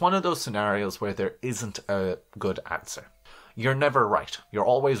 It's one of those scenarios where there isn't a good answer. You're never right. You're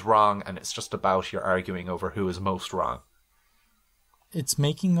always wrong, and it's just about you're arguing over who is most wrong. It's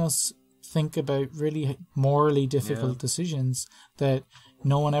making us think about really morally difficult decisions that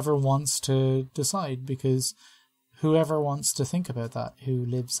no one ever wants to decide, because whoever wants to think about that, who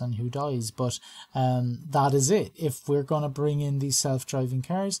lives and who dies. But that is it. If we're going to bring in these self-driving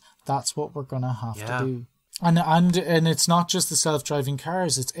cars, that's what we're going to have to do. And it's not just the self-driving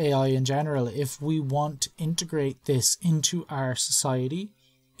cars, it's AI in general. If we want to integrate this into our society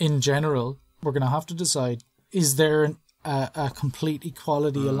in general, we're going to have to decide, is there a complete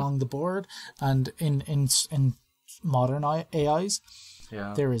equality along the board? And in modern AIs,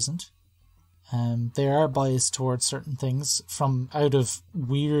 there isn't. They are biased towards certain things from out of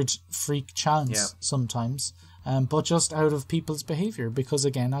weird freak chance sometimes, but just out of people's behaviour, because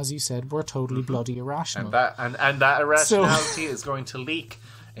again, as you said, we're totally bloody irrational. And that irrationality is going to leak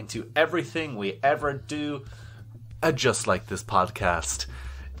into everything we ever do, just like this podcast.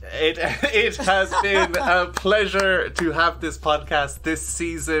 It has been a pleasure to have this podcast this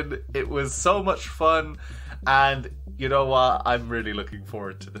season. It was so much fun, and you know what? I'm really looking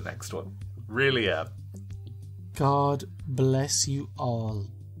forward to the next one. Really am. God bless you all.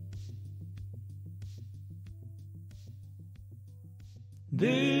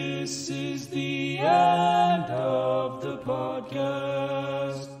 This is the end of the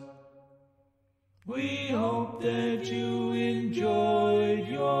podcast. We hope that you enjoyed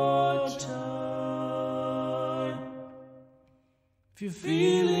your time. If you're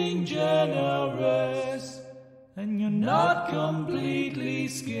feeling generous and you're not completely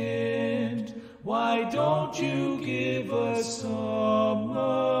skint, why don't you give us some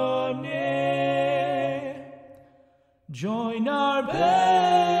money? Join our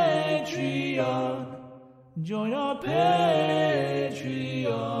Patreon. Join our Patreon.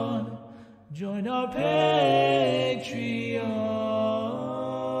 Join our Patreon.